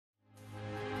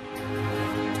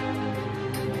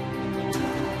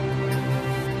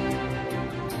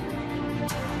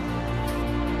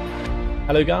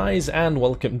Hello guys, and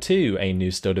welcome to a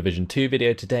new Steel Division 2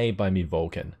 video today by me,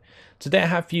 Vulcan. Today I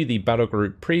have for you the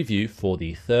Battlegroup preview for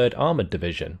the 3rd Armoured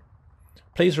Division.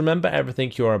 Please remember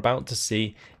everything you are about to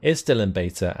see is still in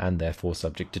beta and therefore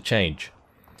subject to change.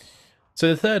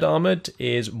 So the 3rd Armoured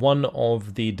is one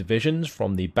of the divisions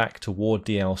from the Back to War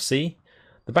DLC.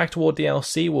 The Back to War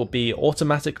DLC will be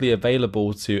automatically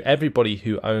available to everybody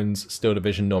who owns Steel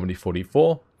Division Normandy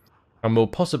 44 and will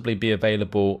possibly be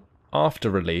available after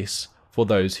release for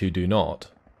those who do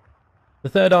not. The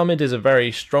 3rd Armoured is a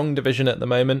very strong division at the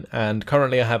moment, and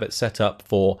currently I have it set up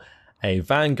for a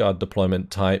Vanguard deployment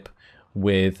type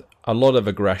with a lot of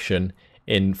aggression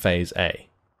in Phase A.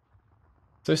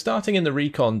 So starting in the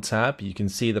Recon tab, you can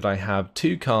see that I have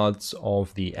 2 cards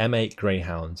of the M8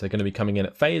 Greyhounds. They're going to be coming in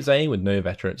at Phase A with no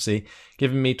veterancy,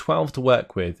 giving me 12 to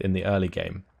work with in the early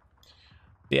game.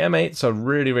 The M8s are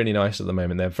really nice at the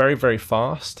moment. They're very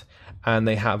fast, and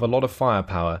they have a lot of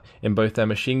firepower in both their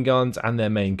machine guns and their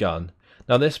main gun.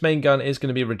 Now this main gun is going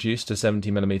to be reduced to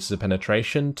 70mm of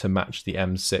penetration to match the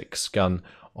M6 gun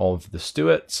of the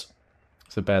Stuarts,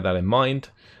 so bear that in mind.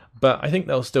 But I think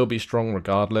they'll still be strong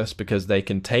regardless, because they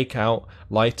can take out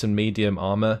light and medium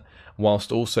armor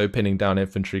whilst also pinning down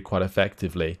infantry quite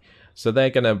effectively. So they're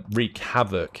going to wreak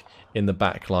havoc in the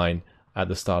back line at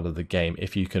the start of the game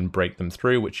if you can break them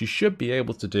through, which you should be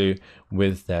able to do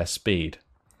with their speed.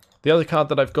 The other card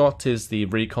that I've got is the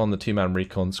Recon, the 2-man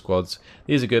Recon squads.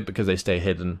 These are good because they stay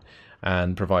hidden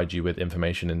and provide you with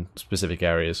information in specific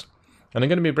areas. And I'm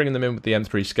going to be bringing them in with the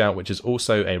M3 Scout, which is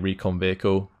also a Recon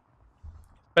vehicle.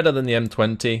 Better than the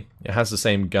M20. It has the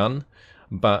same gun,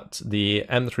 but the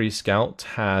M3 Scout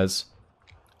has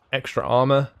extra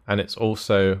armor and it's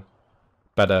also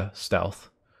better stealth.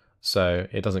 So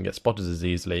it doesn't get spotted as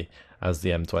easily as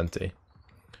the M20,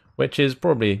 which is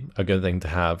probably a good thing to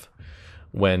have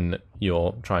when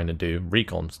you're trying to do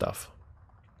recon stuff.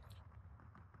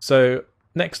 So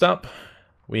next up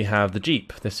we have the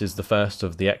Jeep. This is the first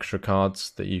of the extra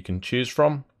cards that you can choose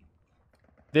from.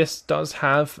 This does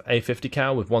have a 50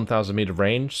 cal with 1000 meter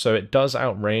range, so it does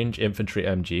outrange infantry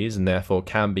MGs and therefore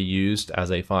can be used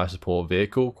as a fire support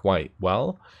vehicle quite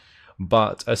well.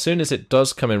 But as soon as it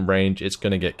does come in range, it's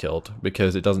going to get killed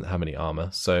because it doesn't have any armor,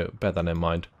 so bear that in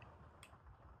mind.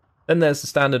 Then there's the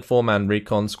standard 4-man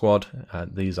Recon squad.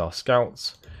 These are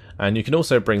scouts, and you can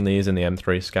also bring these in the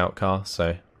M3 scout car,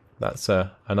 so that's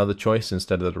another choice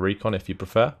instead of the Recon if you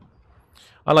prefer.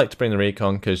 I like to bring the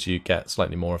Recon because you get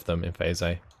slightly more of them in Phase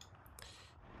A.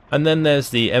 And then there's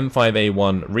the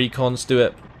M5A1 Recon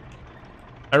Stuart.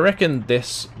 I reckon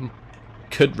this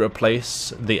could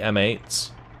replace the M8s,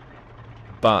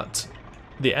 but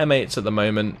the M8s at the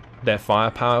moment, their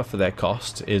firepower for their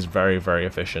cost is very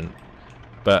efficient.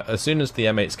 But as soon as the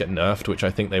M8s get nerfed, which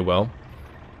I think they will,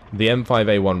 the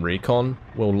M5A1 Recon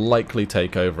will likely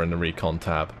take over in the Recon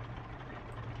tab.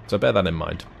 So bear that in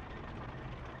mind.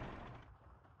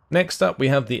 Next up we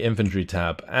have the Infantry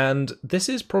tab, and this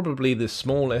is probably the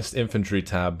smallest Infantry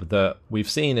tab that we've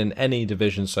seen in any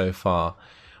division so far.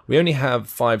 We only have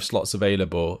 5 slots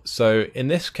available, so in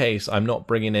this case I'm not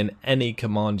bringing in any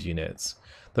command units.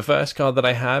 The first card that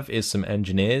I have is some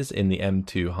engineers in the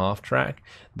M2 half-track.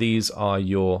 These are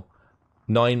your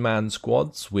 9-man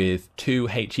squads with 2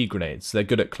 HE grenades. They're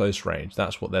good at close range,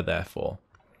 that's what they're there for.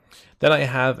 Then I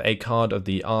have a card of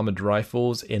the armoured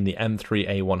rifles in the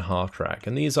M3A1 half-track,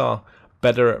 and these are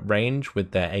better at range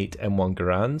with their 8 M1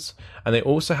 Garands, and they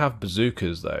also have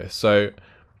bazookas though, so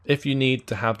if you need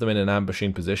to have them in an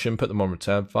ambushing position, put them on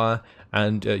return fire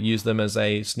and use them as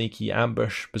a sneaky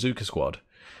ambush bazooka squad.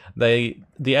 The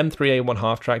M3A1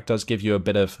 half-track does give you a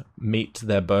bit of meat to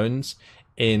their bones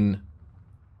in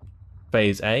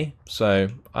Phase A, so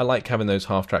I like having those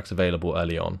half-tracks available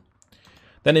early on.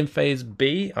 Then in Phase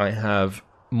B, I have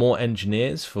more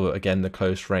engineers for, again, the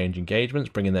close range engagements,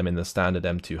 bringing them in the standard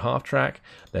M2 half-track,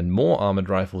 then more armoured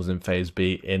rifles in Phase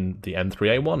B in the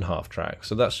M3A1 half-track.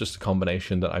 So that's just a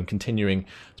combination that I'm continuing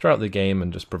throughout the game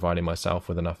and just providing myself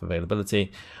with enough availability.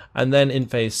 And then in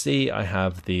Phase C, I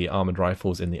have the armoured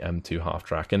rifles in the M2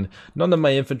 half-track, and none of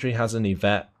my infantry has any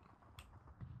vet,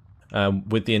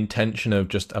 with the intention of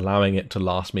just allowing it to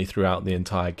last me throughout the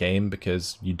entire game,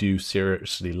 because you do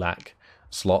seriously lack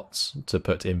slots to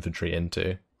put infantry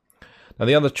into. Now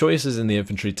the other choices in the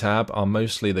infantry tab are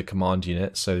mostly the command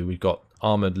units, so we've got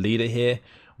armoured leader here,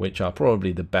 which are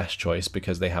probably the best choice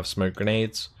because they have smoke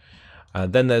grenades.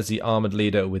 Then there's the armoured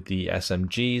leader with the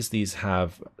SMGs. These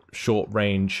have short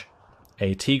range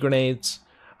AT grenades,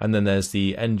 and then there's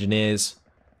the engineers,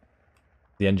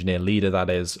 the engineer leader that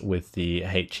is, with the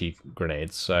HE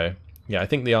grenades. So yeah, I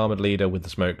think the armoured leader with the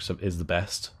smokes is the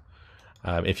best.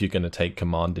 if you're going to take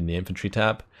command in the infantry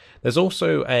tab. There's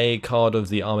also a card of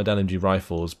the armored LMG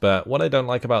rifles, but what I don't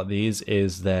like about these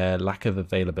is their lack of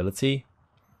availability.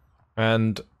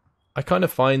 And I kind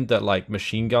of find that like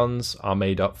machine guns are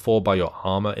made up for by your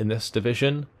armor in this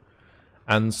division,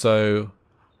 and so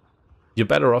you're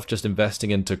better off just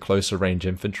investing into closer range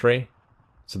infantry.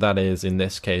 So that is, in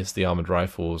this case, the armored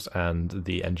rifles and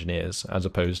the engineers, as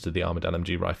opposed to the armored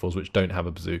LMG rifles, which don't have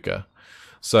a bazooka.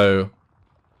 So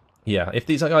yeah, if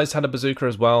these guys had a bazooka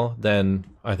as well, then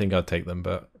I think I'd take them,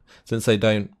 but since they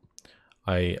don't,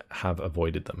 I have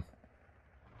avoided them.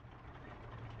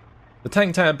 The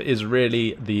tank tab is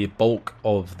really the bulk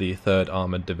of the 3rd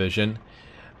Armoured Division,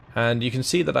 and you can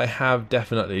see that I have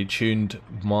definitely tuned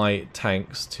my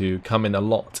tanks to come in a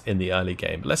lot in the early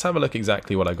game. But let's have a look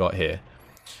exactly what I got here.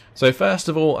 So first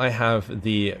of all, I have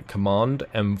the Command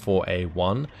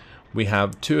M4A1. We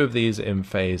have 2 of these in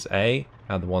Phase A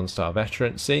at the 1-star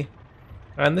veterancy,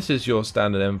 and this is your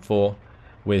standard M4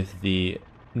 with the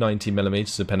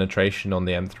 90mm of penetration on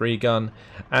the M3 gun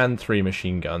and 3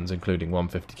 machine guns, including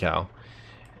 150 cal.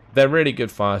 They're really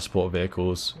good fire support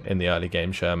vehicles in the early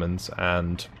game Shermans,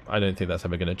 and I don't think that's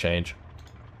ever going to change.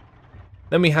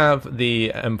 Then we have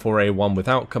the M4A1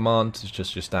 without command. It's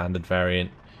just your standard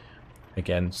variant.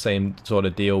 Again, same sort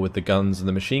of deal with the guns and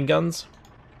the machine guns.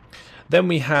 Then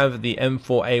we have the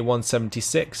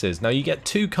M4A176s. Now you get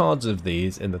 2 cards of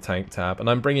these in the tank tab, and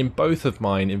I'm bringing both of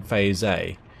mine in Phase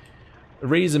A. The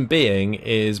reason being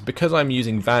is because I'm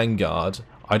using Vanguard,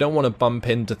 I don't want to bump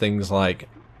into things like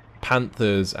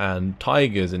Panthers and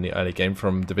Tigers in the early game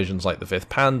from divisions like the 5th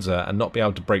Panzer and not be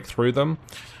able to break through them.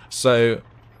 So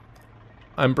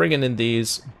I'm bringing in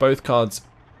these both cards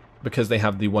because they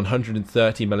have the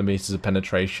 130mm of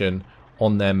penetration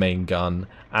on their main gun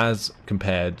as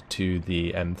compared to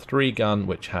the M3 gun,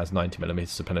 which has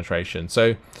 90mm of penetration.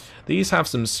 So these have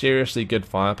some seriously good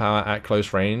firepower at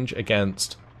close range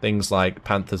against things like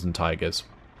Panthers and Tigers,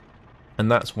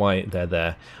 and that's why they're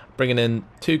there. Bringing in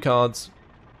 2 cards,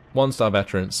 1-star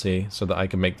veterancy, so that I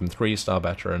can make them 3-star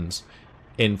veterans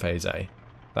in Phase A.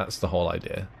 That's the whole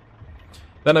idea.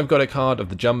 Then I've got a card of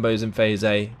the Jumbos in Phase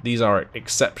A. These are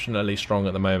exceptionally strong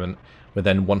at the moment, with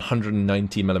then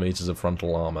 190mm of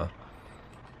frontal armor.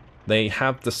 They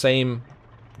have the same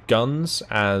guns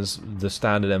as the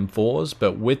standard M4s,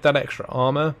 but with that extra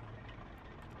armor,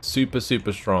 super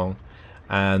strong,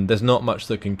 and there's not much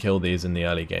that can kill these in the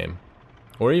early game,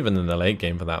 or even in the late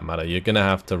game for that matter. You're going to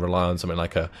have to rely on something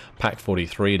like a Pak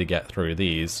 43 to get through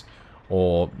these,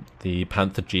 or the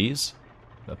Panther Gs.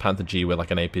 A Panther G with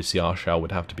like an APCR shell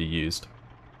would have to be used.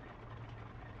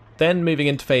 Then moving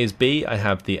into Phase B, I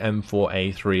have the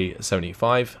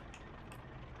M4A375.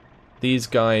 These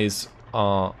guys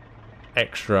are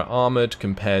extra armoured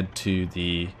compared to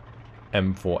the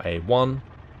M4A1.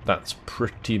 That's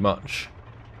pretty much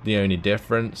the only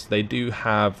difference. They do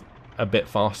have a bit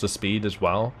faster speed as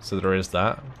well, so there is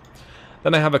that.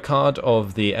 Then I have a card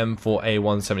of the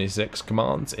M4A176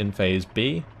 commands in Phase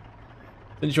B.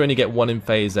 Since you only get 1 in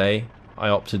Phase A, I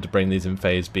opted to bring these in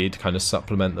Phase B to kind of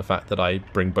supplement the fact that I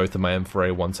bring both of my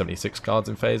M4A176 cards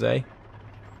in Phase A.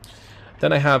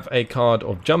 Then I have a card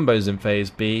of Jumbos in Phase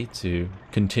B to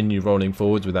continue rolling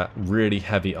forwards with that really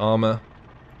heavy armor.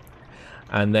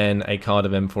 And then a card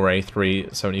of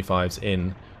M4A375s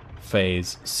in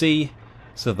Phase C,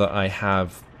 so that I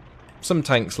have some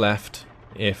tanks left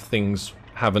if things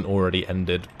haven't already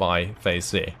ended by Phase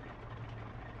C.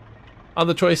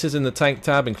 Other choices in the tank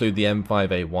tab include the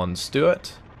M5A1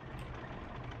 Stuart.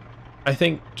 I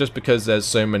think just because there's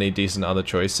so many decent other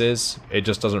choices, it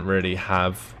just doesn't really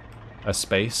have a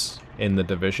space in the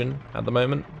division at the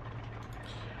moment.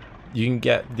 You can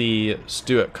get the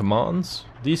Stuart commands.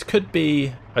 These could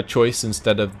be a choice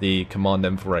instead of the Command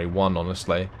M4A1,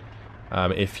 honestly,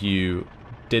 if you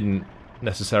didn't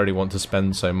necessarily want to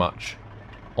spend so much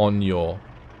on your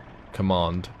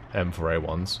Command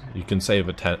M4A1s. You can save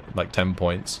like 10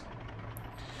 points.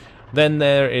 Then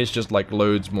there is just like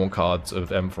loads more cards of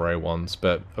M4A1s,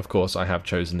 but of course I have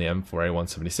chosen the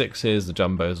M4A176s, the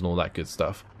Jumbos and all that good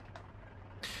stuff.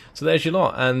 So there's your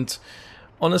lot, and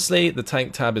honestly the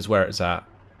tank tab is where it's at.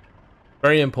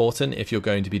 Very important if you're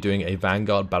going to be doing a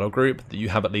Vanguard battle group that you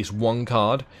have at least 1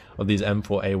 card of these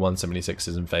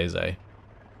M4A176s in Phase A.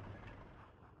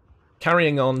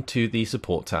 Carrying on to the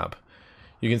support tab.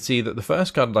 You can see that the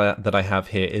first card that I have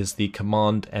here is the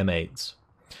Command M8s.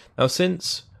 Now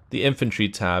since the infantry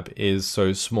tab is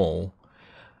so small,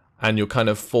 and you're kind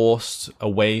of forced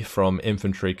away from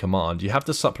infantry command, you have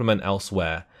to supplement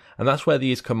elsewhere, and that's where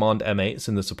these Command M8s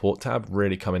in the support tab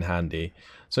really come in handy.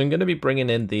 So I'm going to be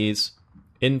bringing in these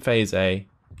in Phase A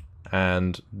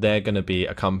and they're going to be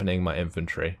accompanying my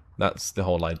infantry. That's the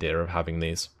whole idea of having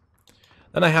these.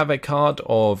 Then I have a card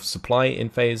of supply in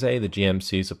Phase A, the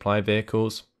GMC supply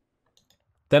vehicles.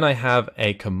 Then I have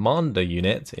a commander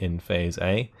unit in Phase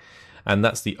A, and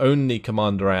that's the only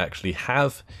commander I actually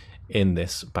have in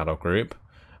this battle group,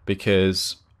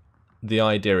 because the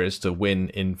idea is to win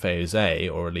in Phase A,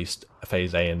 or at least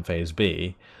Phase A and Phase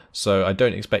B, so I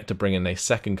don't expect to bring in a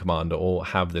second commander or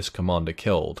have this commander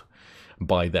killed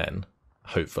by then,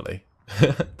 hopefully.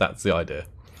 That's the idea.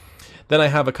 Then I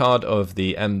have a card of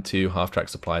the M2 half-track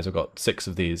supplies. I've got 6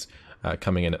 of these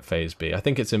coming in at Phase B. I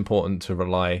think it's important to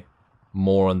rely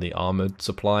more on the armoured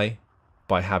supply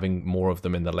by having more of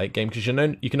them in the late game, because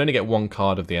you can only get one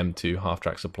card of the M2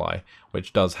 half-track supply,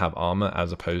 which does have armour,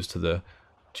 as opposed to the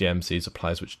GMC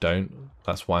supplies which don't.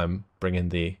 That's why I'm bringing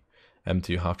the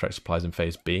M2 half-track supplies in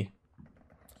Phase B.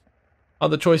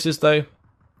 Other choices though,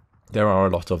 there are a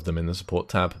lot of them in the support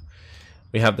tab.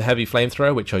 We have the heavy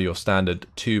flamethrower, which are your standard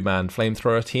 2-man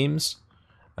flamethrower teams.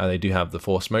 They do have the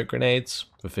 4 smoke grenades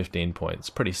for 15 points,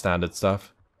 pretty standard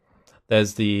stuff.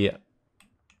 There's the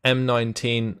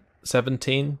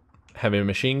M1917 heavy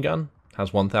machine gun,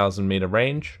 has 1000 meter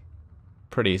range,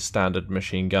 pretty standard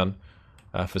machine gun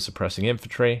for suppressing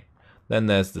infantry. Then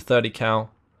there's the 30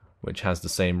 cal, which has the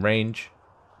same range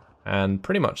and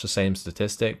pretty much the same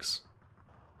statistics.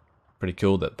 Pretty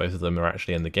cool that both of them are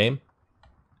actually in the game.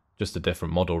 Just a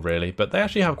different model really, but they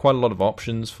actually have quite a lot of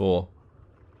options for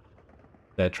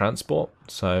their transport,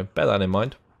 so bear that in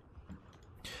mind.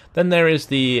 Then there is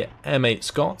the M8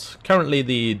 Scott. Currently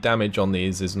the damage on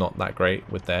these is not that great,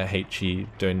 with their HE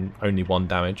doing only 1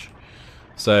 damage.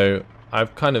 So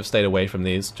I've kind of stayed away from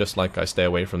these, just like I stay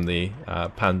away from the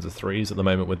Panzer IIIs at the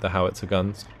moment with the howitzer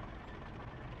guns.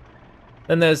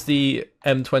 Then there's the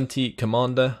M20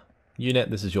 Commander unit.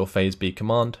 This is your Phase B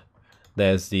command.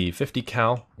 There's the 50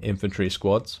 cal infantry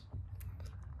squads.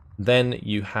 Then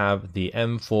you have the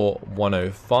M4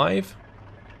 105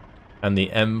 and the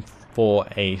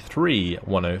M4A3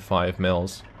 105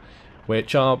 mils,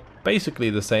 which are basically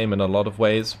the same in a lot of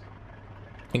ways,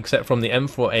 except from the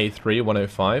M4A3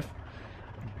 105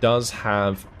 does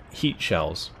have heat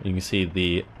shells. You can see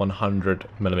the 100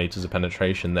 millimeters of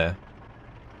penetration there.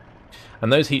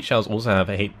 And those heat shells also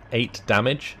have 8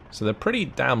 damage, so they're pretty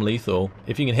damn lethal.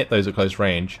 If you can hit those at close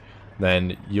range,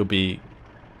 then you'll be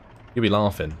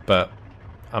laughing. But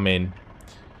I mean,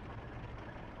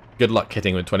 good luck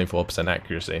hitting with 24%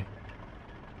 accuracy.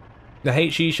 The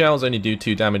HE shells only do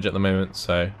 2 damage at the moment,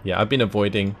 so yeah, I've been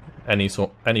avoiding any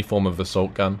form of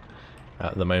assault gun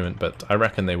at the moment, but I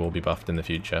reckon they will be buffed in the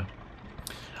future.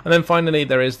 And then finally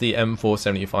there is the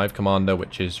M475 Commander,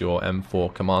 which is your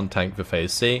M4 command tank for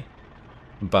Phase C.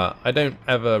 But I don't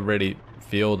ever really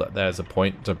feel that there's a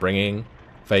point to bringing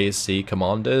Phase C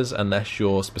commanders unless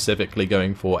you're specifically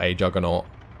going for a Juggernaut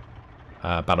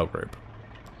battle group.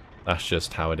 That's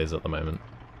just how it is at the moment.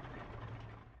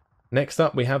 Next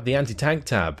up we have the anti-tank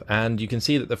tab, and you can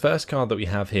see that the first card that we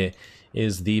have here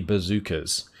is the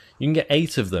bazookas. You can get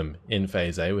 8 of them in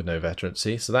Phase A with no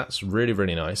veterancy, so that's really,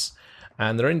 really nice.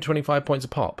 And they're only 25 points a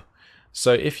pop.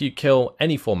 So if you kill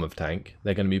any form of tank,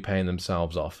 they're going to be paying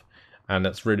themselves off. And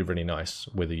that's really, really nice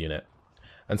with a unit.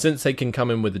 And since they can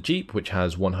come in with a Jeep, which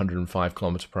has 105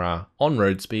 km/h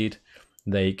on-road speed,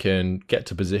 they can get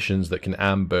to positions that can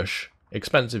ambush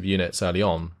expensive units early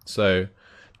on. So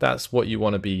that's what you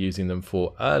want to be using them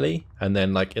for early, and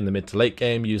then like in the mid to late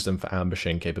game, use them for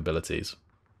ambushing capabilities.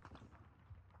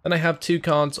 Then I have 2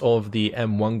 cards of the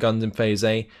M1 guns in Phase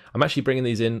A. I'm actually bringing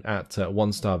these in at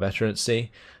 1-star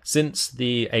veterancy. Since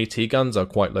the AT guns are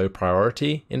quite low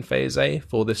priority in Phase A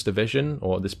for this division,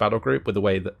 or this battle group, with the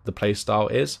way that the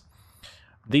playstyle is,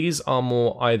 these are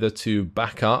more either to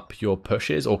back up your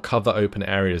pushes or cover open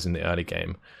areas in the early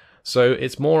game. So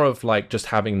it's more of like just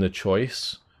having the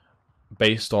choice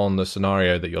based on the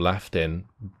scenario that you're left in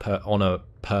on a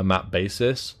per map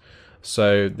basis.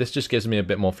 So this just gives me a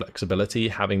bit more flexibility,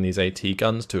 having these AT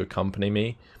guns to accompany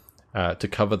me to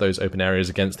cover those open areas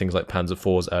against things like Panzer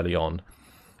IVs early on.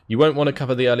 You won't want to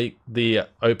cover the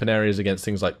open areas against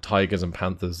things like Tigers and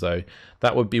Panthers though.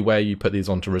 That would be where you put these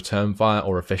onto return fire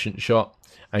or efficient shot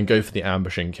and go for the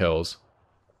ambushing kills.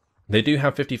 They do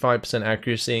have 55%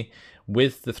 accuracy.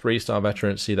 With the 3-star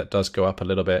veterancy, that does go up a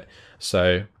little bit,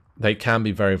 so they can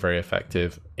be very, very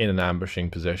effective in an ambushing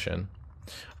position.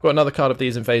 I've got another card of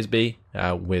these in Phase B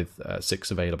with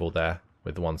 6 available there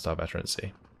with the 1-star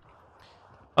veterancy.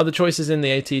 Other choices in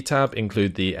the AT tab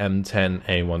include the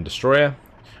M10A1 Destroyer,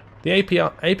 The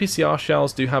APCR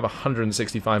shells do have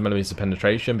 165mm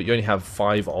penetration, but you only have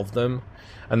 5 of them.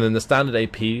 And then the standard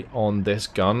AP on this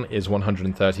gun is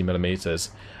 130mm,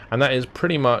 and that is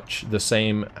pretty much the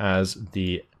same as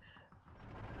the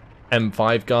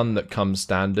M5 gun that comes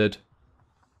standard.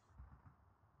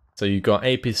 So you've got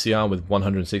APCR with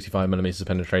 165mm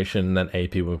penetration, and then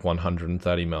AP with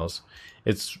 130mm.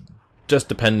 It's just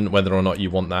dependent whether or not you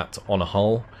want that on a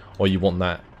hull, or you want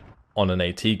that on an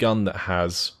AT gun that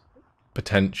has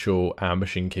potential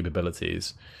ambushing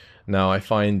capabilities. Now I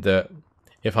find that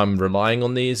if I'm relying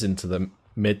on these into the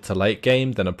mid to late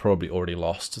game, then I'm probably already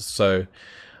lost. So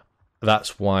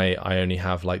that's why I only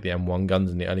have like the M1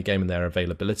 guns in the early game and their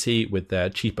availability with their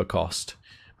cheaper cost,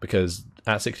 because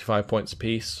at 65 points a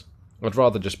piece, I'd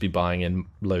rather just be buying in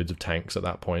loads of tanks at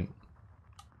that point.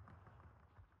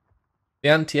 The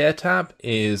anti-air tab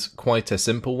is quite a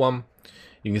simple one.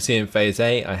 You can see in Phase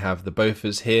A I have the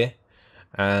Bofors here,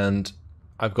 and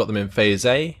I've got them in Phase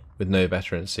A with no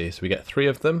veterancy, so we get 3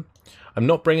 of them. I'm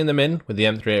not bringing them in with the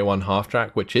M3A1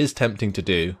 half-track, which is tempting to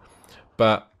do,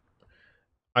 but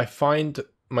I find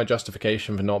my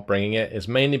justification for not bringing it is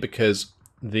mainly because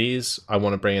these I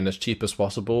want to bring in as cheap as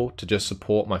possible to just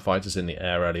support my fighters in the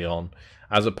air early on,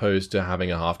 as opposed to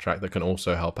having a half-track that can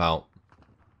also help out.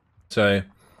 So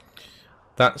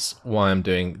that's why I'm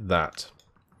doing that.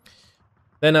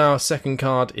 Then our second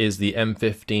card is the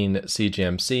M15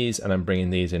 CGMCs, and I'm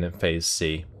bringing these in Phase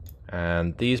C.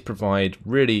 And these provide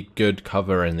really good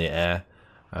cover in the air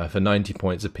for 90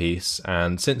 points apiece.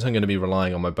 And since I'm going to be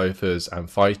relying on my Bofors and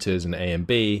fighters in A and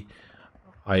B,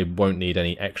 I won't need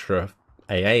any extra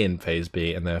AA in Phase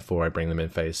B, and therefore I bring them in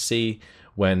Phase C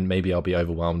when maybe I'll be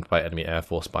overwhelmed by enemy air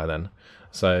force by then.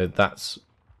 So that's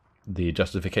the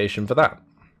justification for that.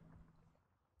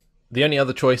 The only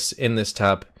other choice in this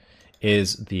tab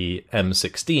is the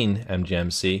M16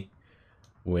 MGMC,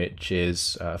 which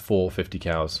is 450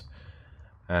 cals.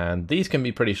 And these can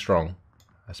be pretty strong,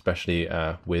 especially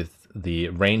with the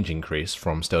range increase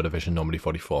from Steel Division Normandy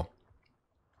 44.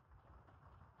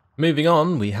 Moving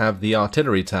on, we have the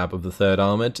artillery tab of the 3rd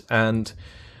Armoured, and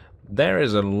there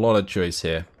is a lot of choice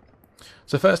here.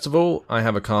 So first of all, I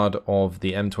have a card of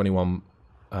the M21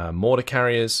 mortar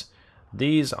carriers.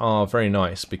 These are very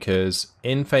nice because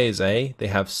in Phase A they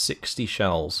have 60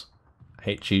 shells,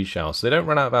 HE shells, so they don't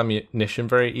run out of ammunition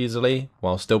very easily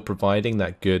while still providing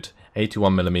that good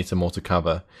 81mm mortar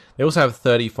cover. They also have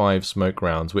 35 smoke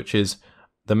rounds, which is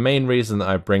the main reason that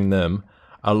I bring them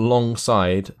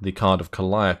alongside the card of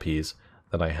Calliopes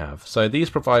that I have. So these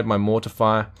provide my mortar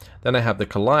fire. Then I have the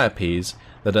Calliopes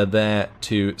that are there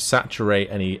to saturate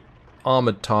any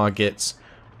armoured targets,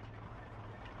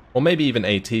 or maybe even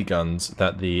AT guns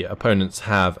that the opponents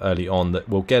have early on that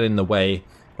will get in the way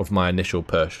of my initial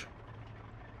push.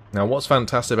 Now what's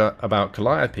fantastic about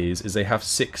Calliopes is they have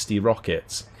 60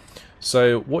 rockets.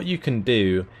 So what you can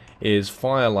do is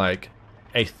fire like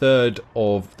a third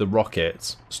of the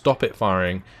rockets, stop it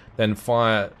firing, then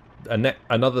fire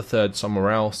another third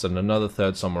somewhere else and another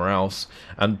third somewhere else,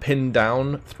 and pin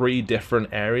down 3 different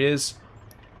areas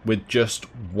with just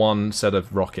one set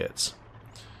of rockets.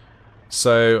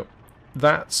 So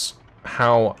that's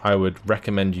how I would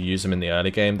recommend you use them in the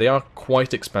early game. They are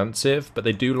quite expensive, but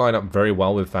they do line up very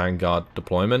well with Vanguard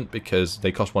deployment because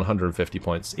they cost 150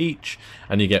 points each,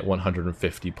 and you get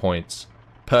 150 points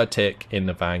per tick in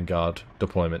the Vanguard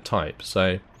deployment type.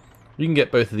 So you can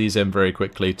get both of these in very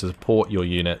quickly to support your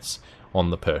units on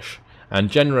the push. And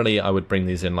generally I would bring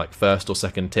these in like 1st or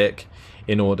 2nd tick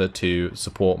in order to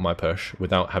support my push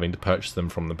without having to purchase them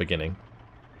from the beginning.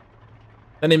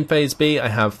 Then in Phase B I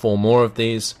have 4 more of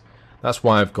these. That's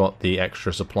why I've got the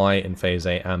extra supply in Phase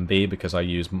A and B, because I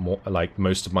use more, like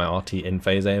most of my RT in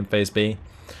Phase A and Phase B.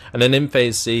 And then in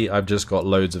Phase C I've just got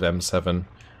loads of M7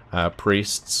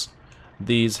 priests.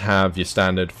 These have your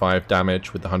standard 5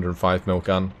 damage with the 105mm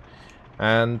gun,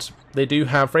 and they do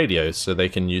have radios so they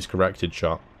can use corrected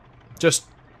shot. Just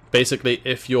basically,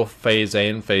 if your Phase A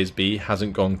and Phase B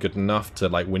hasn't gone good enough to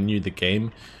like win you the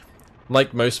game,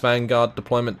 like most Vanguard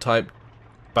deployment type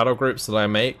battle groups that I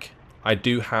make, I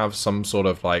do have some sort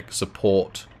of like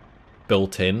support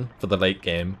built in for the late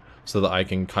game so that I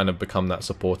can kind of become that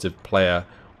supportive player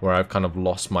where I've kind of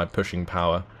lost my pushing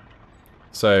power.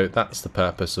 So that's the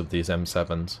purpose of these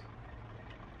M7s.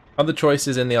 Other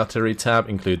choices in the artillery tab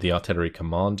include the artillery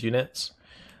command units.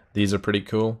 These are pretty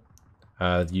cool.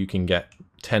 You can get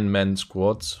 10-men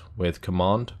squads with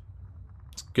command.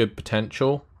 It's good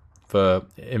potential for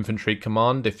infantry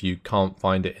command if you can't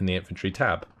find it in the infantry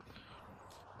tab.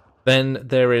 Then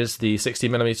there is the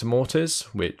 60mm mortars,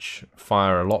 which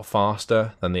fire a lot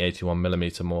faster than the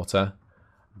 81mm mortar,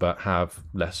 but have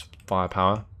less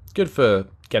firepower. good for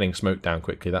getting smoke down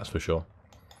quickly, that's for sure.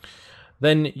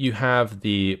 Then you have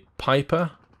the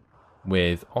Piper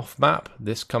with off-map.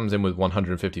 This comes in with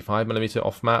 155mm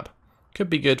off-map. Could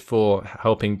be good for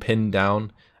helping pin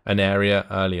down an area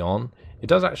early on. It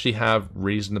does actually have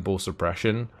reasonable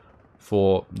suppression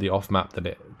for the off-map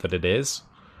that it is,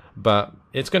 but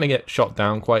it's going to get shot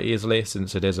down quite easily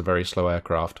since it is a very slow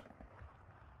aircraft.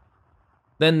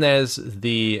 Then there's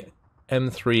the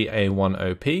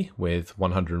M3A1OP with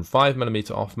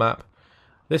 105mm off-map.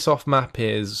 This off-map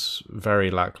is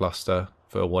very lackluster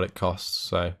for what it costs,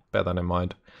 so bear that in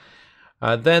mind.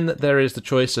 Then there is the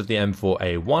choice of the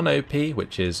M4A1OP,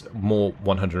 which is more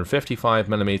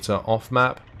 155mm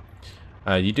off-map.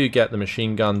 You do get the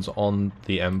machine guns on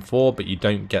the M4, but you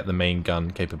don't get the main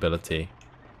gun capability.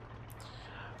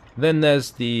 Then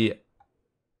there's the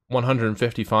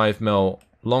 155mm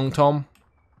Long Tom.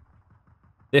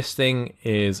 This thing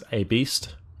is a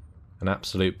beast, an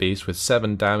absolute beast with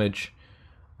 7 damage.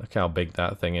 Look how big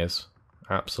that thing is.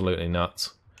 Absolutely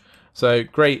nuts. So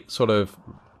great sort of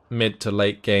mid to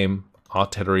late game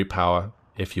artillery power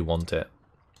if you want it.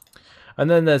 And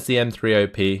then there's the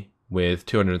M3OP with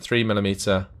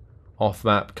 203mm off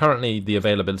map. Currently the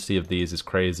availability of these is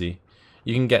crazy.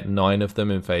 You can get 9 of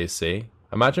them in Phase C.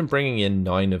 Imagine bringing in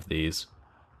 9 of these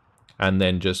and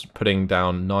then just putting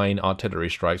down 9 artillery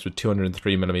strikes with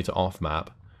 203mm off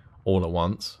map all at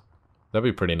once. That'd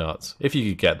be pretty nuts if you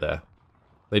could get there.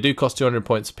 They do cost 200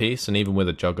 points a piece, and even with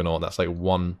a Juggernaut, that's like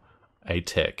 1 a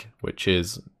tick, which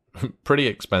is pretty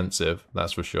expensive,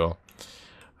 that's for sure.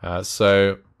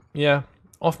 So, yeah,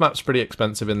 off-map's pretty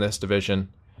expensive in this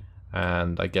division,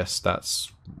 and I guess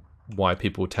that's why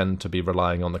people tend to be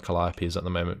relying on the Calliopes at the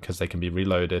moment, because they can be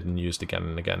reloaded and used again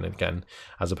and again and again,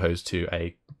 as opposed to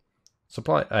a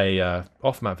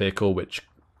off-map vehicle which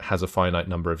has a finite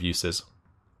number of uses.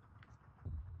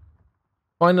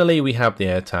 Finally, we have the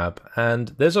air tab, and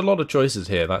there's a lot of choices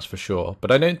here, that's for sure,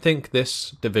 but I don't think this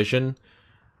division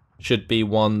should be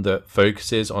one that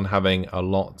focuses on having a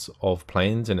lot of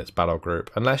planes in its battle group,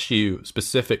 unless you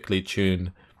specifically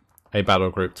tune a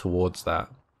battle group towards that.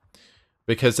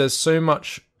 Because there's so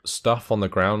much stuff on the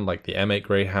ground, like the M8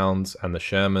 Greyhounds and the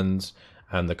Shermans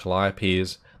and the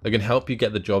Calliopes, that can help you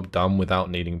get the job done without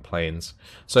needing planes.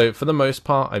 So for the most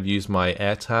part, I've used my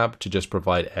air tab to just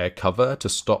provide air cover to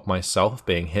stop myself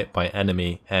being hit by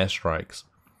enemy airstrikes.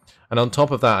 And on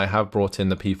top of that, I have brought in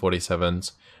the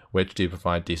P-47s, which do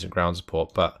provide decent ground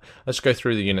support. But let's go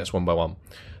through the units one by one.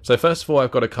 So first of all, I've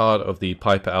got a card of the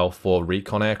Piper L4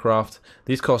 recon aircraft.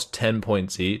 These cost 10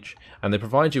 points each, and they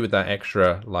provide you with that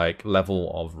extra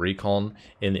level of recon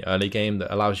in the early game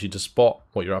that allows you to spot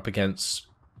what you're up against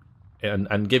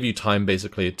and give you time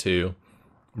basically to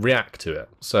react to it.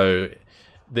 So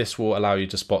this will allow you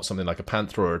to spot something like a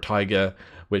Panther or a Tiger,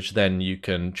 which then you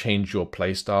can change your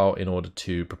playstyle in order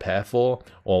to prepare for,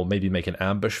 or maybe make an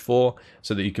ambush for,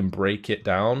 so that you can break it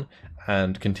down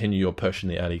and continue your push in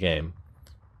the early game.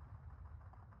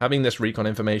 Having this recon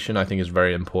information I think is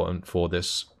very important for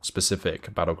this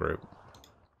specific battle group.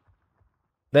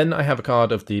 Then I have a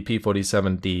card of the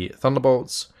P-47D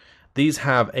Thunderbolts. These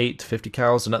have 8 50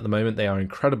 cals, and at the moment they are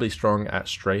incredibly strong at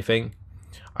strafing.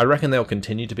 I reckon they'll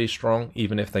continue to be strong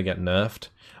even if they get nerfed,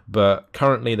 but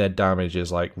currently their damage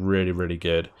is really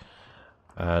good,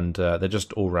 and they're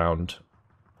just all round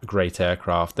great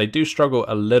aircraft. They do struggle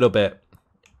a little bit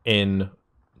in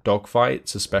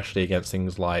dogfights, especially against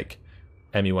things like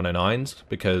ME-109s,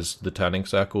 because the turning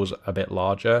circle's a bit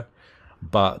larger,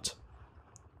 but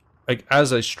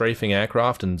as a strafing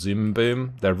aircraft and zoom and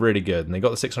boom, they're really good, and they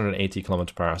got the 680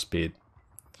 km/h speed.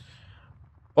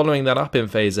 Following that up in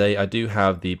Phase A, I do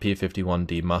have the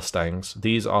P-51D Mustangs.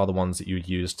 These are the ones that you would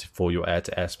use for your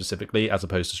air-to-air specifically, as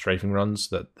opposed to strafing runs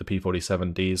that the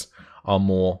P-47Ds are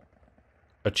more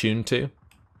attuned to.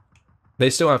 They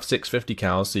still have 650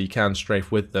 cals, so you can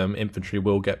strafe with them. Infantry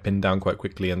will get pinned down quite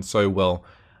quickly, and so will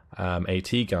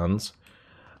AT guns.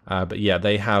 But yeah,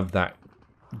 they have that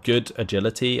good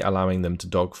agility, allowing them to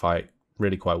dogfight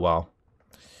really quite well.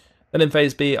 Then in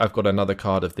Phase B, I've got another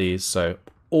card of these, so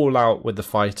all out with the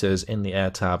fighters in the air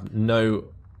tab, no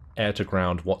air to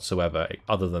ground whatsoever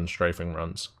other than strafing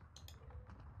runs.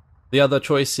 The other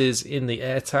choices in the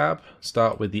air tab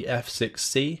start with the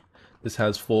F6C. This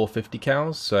has 450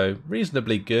 cals, so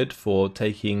reasonably good for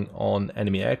taking on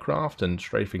enemy aircraft and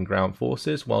strafing ground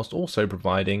forces, whilst also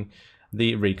providing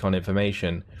the recon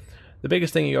information. The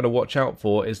biggest thing you got to watch out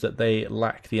for is that they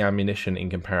lack the ammunition in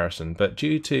comparison, but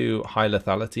due to high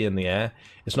lethality in the air,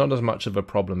 it's not as much of a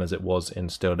problem as it was in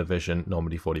Steel Division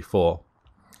Normandy 44.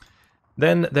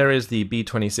 Then there is the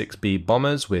B-26B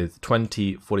bombers with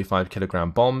 20 45 kilogram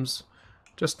bombs.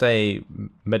 just a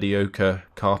mediocre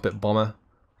carpet bomber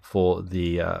for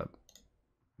the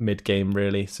mid-game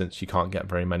really, since you can't get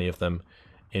very many of them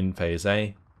in Phase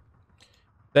A.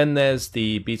 Then there's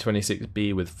the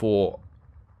B-26B with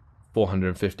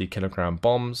 450 kilogram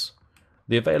bombs.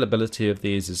 The availability of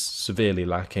these is severely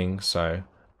lacking, so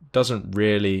doesn't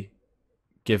really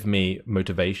give me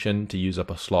motivation to use up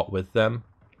a slot with them.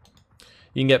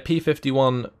 You can get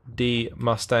P-51D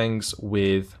Mustangs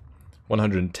with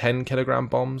 110 kilogram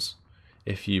bombs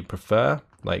if you prefer.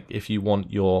 Like if you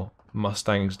want your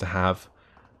Mustangs to have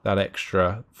that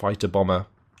extra fighter bomber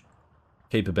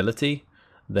capability,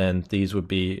 then these would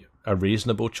be a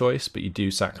reasonable choice, but you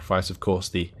do sacrifice, of course,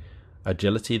 the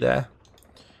agility there.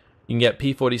 You can get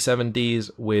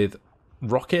P-47Ds with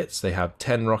rockets. They have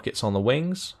 10 rockets on the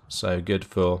wings, so good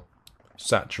for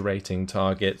saturating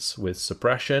targets with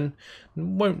suppression.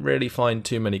 Won't really find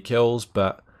too many kills,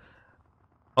 but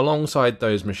alongside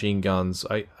those machine guns,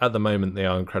 at the moment they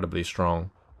are incredibly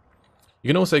strong. You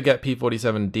can also get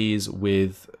P-47Ds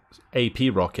with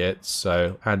AP rockets,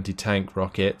 so anti-tank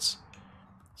rockets,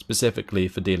 specifically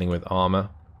for dealing with armor.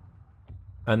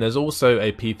 And there's also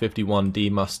a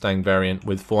P-51D Mustang variant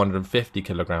with 450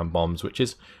 kilogram bombs, which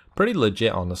is pretty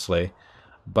legit, honestly,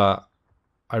 but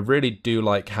I really do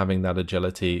like having that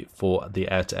agility for the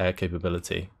air-to-air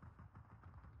capability.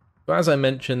 But as I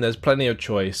mentioned, there's plenty of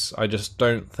choice. I just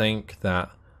don't think that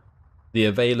the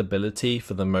availability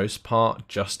for the most part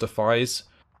justifies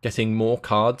getting more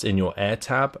cards in your air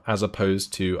tab as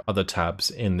opposed to other tabs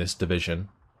in this division.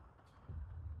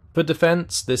 For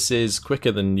defense, this is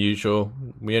quicker than usual.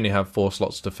 We only have 4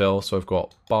 slots to fill, so I've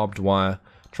got barbed wire,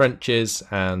 trenches,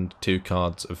 and 2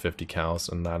 cards of 50 cals,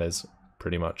 and that is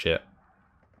pretty much it.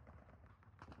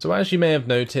 So as you may have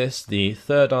noticed, the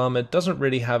third armor doesn't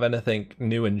really have anything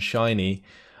new and shiny,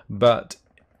 but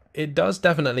it does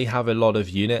definitely have a lot of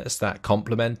units that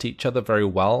complement each other very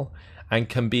well and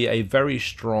can be a very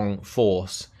strong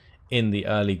force in the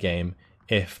early game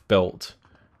if built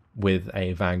with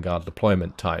a Vanguard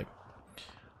deployment type.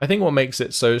 I think what makes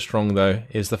it so strong though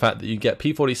is the fact that you get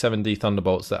P-47D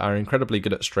Thunderbolts that are incredibly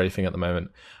good at strafing at the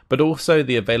moment, but also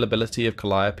the availability of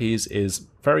Calliopes is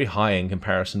very high in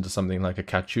comparison to something like a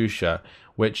Katyusha,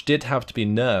 which did have to be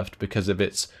nerfed because of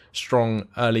its strong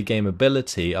early game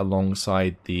ability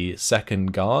alongside the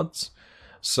second guards.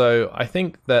 So I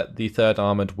think that the third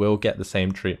armored will get the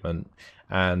same treatment,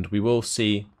 and we will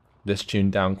see this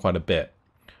tuned down quite a bit.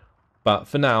 But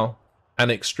for now, an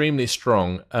extremely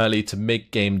strong early to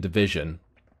mid-game division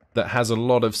that has a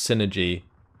lot of synergy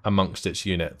amongst its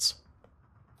units.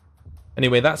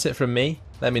 Anyway, that's it from me.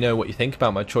 Let me know what you think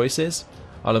about my choices.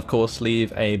 I'll of course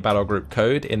leave a Battlegroup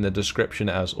code in the description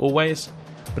as always.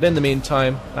 But in the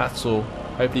meantime, that's all.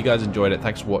 Hopefully you guys enjoyed it.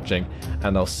 Thanks for watching,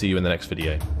 and I'll see you in the next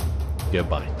video.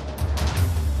 Goodbye.